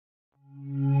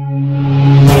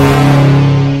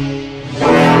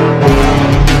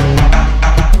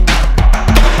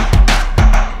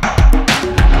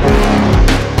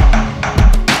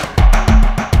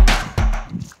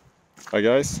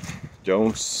guys,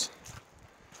 Jones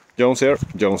here,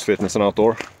 Jones Fitness and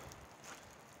Outdoor.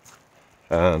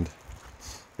 And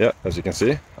yeah, as you can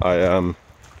see, I am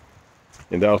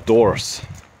in the outdoors.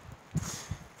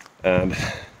 And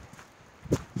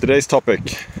today's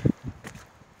topic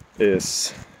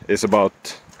is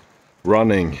about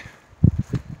running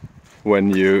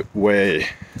when you weigh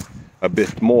a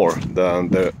bit more than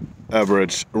the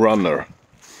average runner.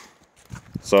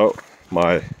 So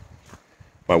my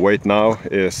weight now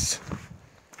is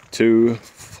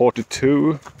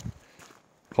 242,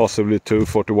 possibly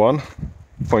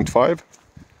 241.5,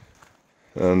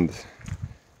 and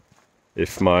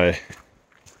if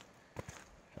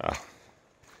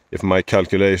my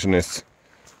calculation is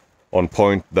on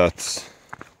point, that's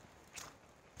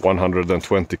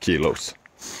 120 kilos.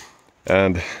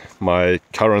 And my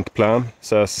current plan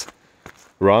says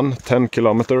run 10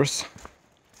 kilometers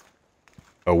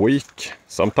a week.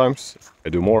 Sometimes I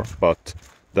do more, but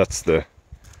that's the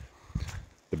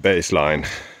baseline,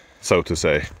 so to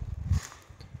say.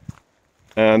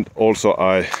 And also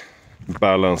I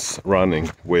balance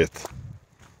running with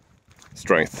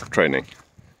strength training,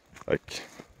 like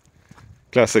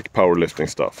classic powerlifting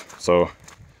stuff. So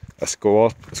I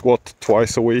squat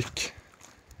twice a week,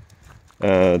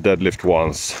 deadlift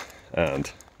once,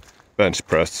 and bench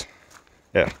press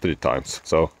 3 times.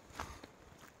 So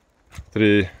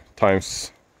 3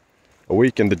 times a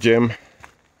week in the gym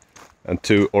and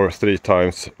 2 or 3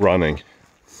 times running.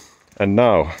 And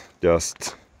now,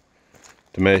 just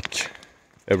to make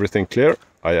everything clear,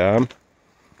 I am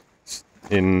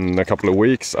in a couple of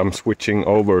weeks I'm switching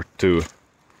over to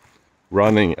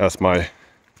running as my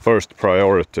first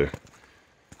priority.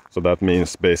 So that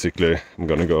means basically I'm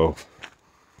gonna go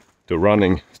to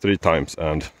running 3 times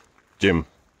and gym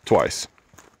twice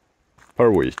per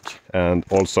week. And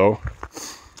also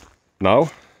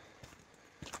now,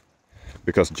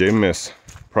 because gym is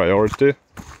priority,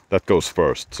 that goes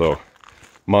first. So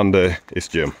Monday is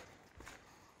gym,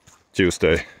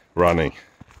 Tuesday running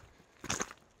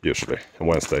usually, and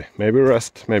Wednesday maybe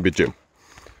rest, maybe gym.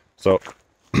 So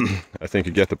I think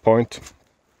you get the point.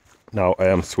 Now I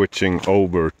am switching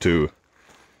over to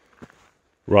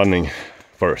running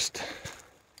first.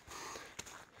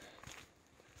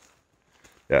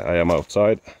 Yeah, I am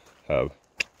outside, have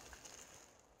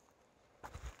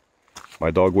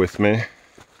my dog with me.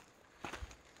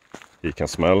 He can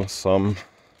smell some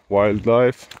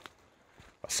wildlife.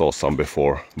 I saw some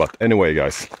before, but anyway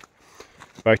guys,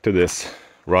 back to this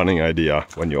running idea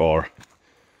when you are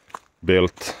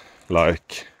built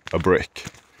like a brick.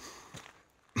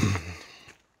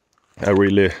 I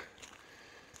really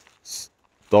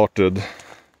started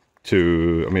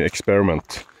to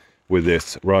experiment with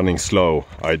this running slow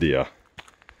idea,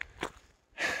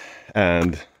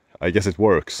 and I guess it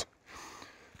works.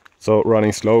 So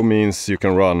running slow means you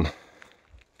can run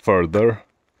further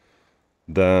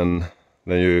than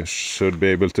you should be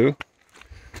able to,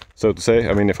 so to say.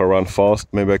 If I run fast,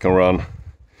 maybe I can run,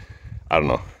 I don't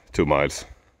know, 2 miles,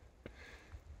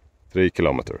 3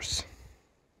 kilometers,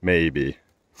 maybe.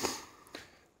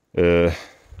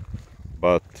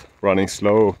 But running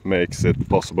slow makes it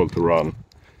possible to run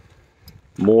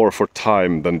more for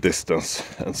time than distance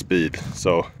and speed.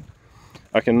 So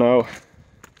I can now,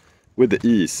 with the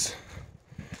ease,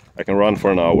 I can run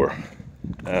for an hour,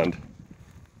 and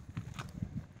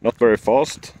not very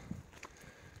fast,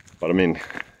 but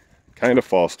kind of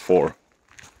fast for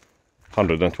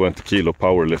 120 kilo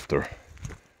power lifter.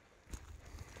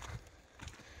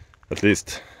 At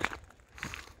least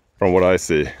from what I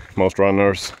see, most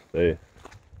runners, they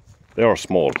are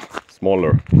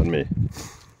smaller than me.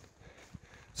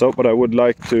 So, but I would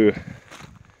like to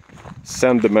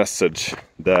send the message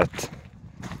that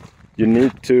you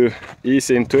need to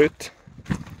ease into it.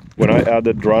 When I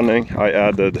added running, I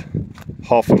added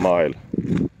half a mile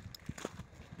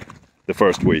the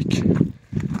first week.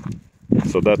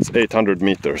 So that's 800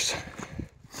 meters.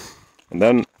 And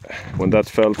then when that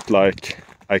felt like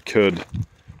I could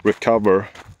recover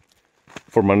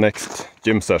for my next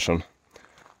gym session,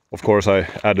 of course I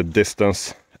added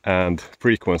distance and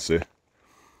frequency.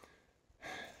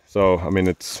 So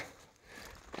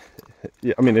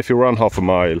if you run half a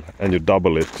mile and you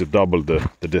double it, you double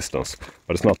the distance,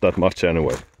 but it's not that much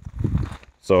anyway.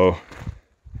 So,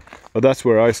 but that's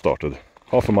where I started,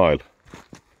 half a mile.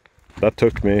 That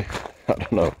took me, I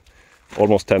don't know,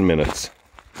 almost 10 minutes,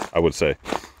 I would say.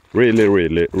 Really,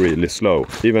 really, really slow,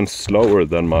 even slower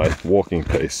than my walking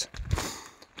pace.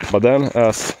 But then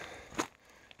as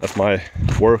my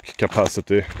work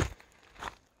capacity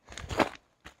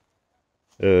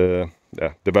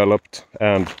developed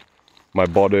and my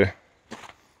body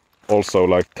also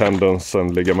like tendons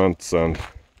and ligaments, and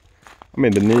I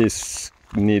mean the knees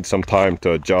need some time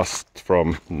to adjust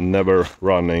from never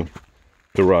running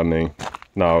to running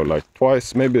now, like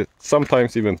twice, maybe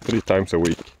sometimes even 3 times a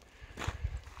week.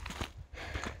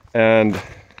 And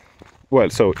well,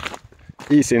 so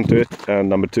ease into it. And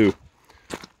number 2,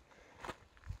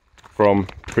 from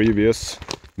previous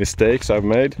mistakes I've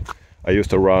made, I used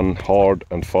to run hard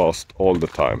and fast all the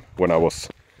time when I was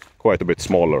quite a bit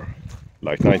smaller,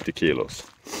 like 90 kilos.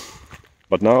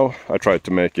 But now I try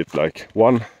to make it like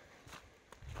one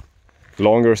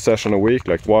longer session a week,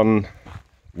 like one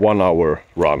hour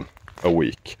run a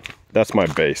week. That's my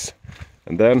base.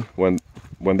 And then when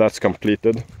that's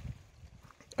completed,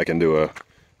 I can do a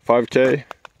 5k,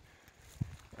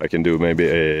 I can do maybe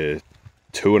a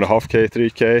 2.5k,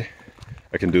 3k,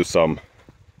 I can do some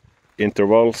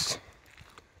intervals.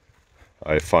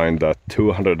 I find that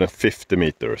 250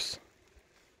 meters,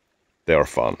 they are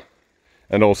fun.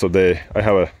 And also I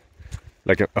have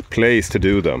a place to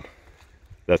do them.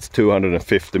 That's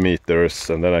 250 meters,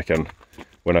 and then I can,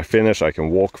 when I finish, I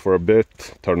can walk for a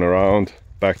bit, turn around,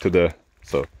 back to the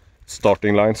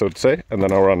starting line, so to say, and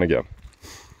then I'll run again.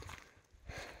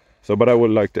 So, but I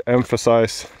would like to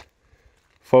emphasize,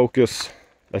 focus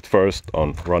at first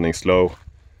on running slow,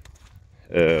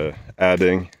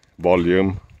 adding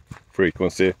volume,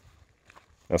 frequency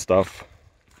and stuff,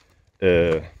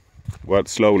 well,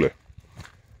 slowly,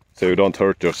 so you don't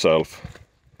hurt yourself.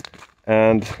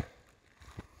 And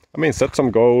I mean, set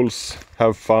some goals,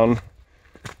 have fun.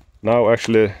 Now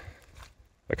actually,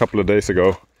 a couple of days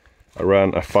ago, I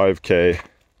ran a 5k,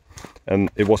 and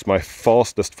it was my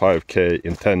fastest 5k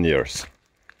in 10 years.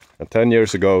 And 10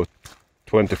 years ago,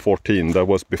 2014, that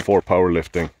was before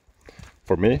powerlifting.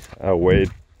 For me, I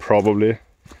weighed probably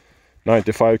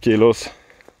 95 kilos.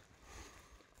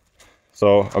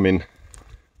 So, I mean,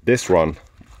 this run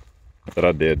that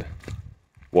I did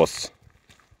was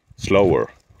slower,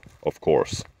 of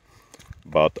course,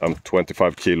 but I'm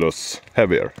 25 kilos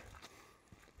heavier.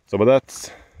 So, but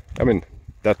that's, I mean,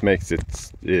 that makes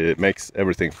it makes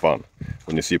everything fun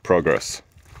when you see progress.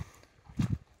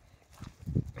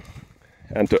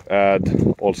 And to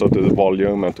add also to the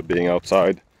volume and to being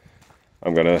outside,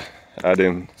 I'm gonna add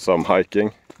in some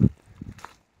hiking.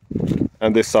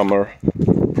 And this summer,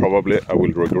 probably I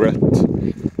will regret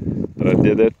that I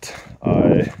did it.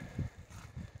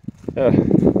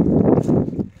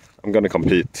 I'm gonna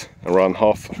compete and run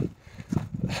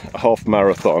a half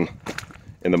marathon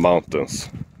in the mountains.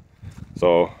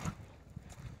 So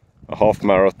a half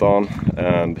marathon,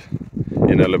 and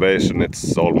in elevation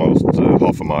it's almost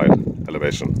half a mile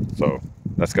elevation. So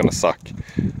that's gonna suck.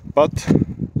 But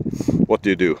what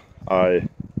do? I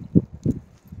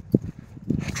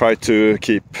try to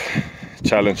keep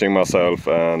challenging myself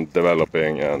and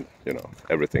developing, and you know,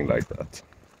 everything like that.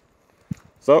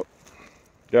 So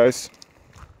guys,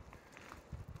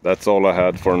 that's all I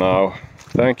had for now.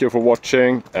 Thank you for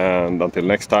watching, and until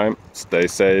next time, stay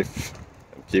safe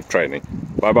and keep training.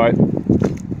 Bye bye.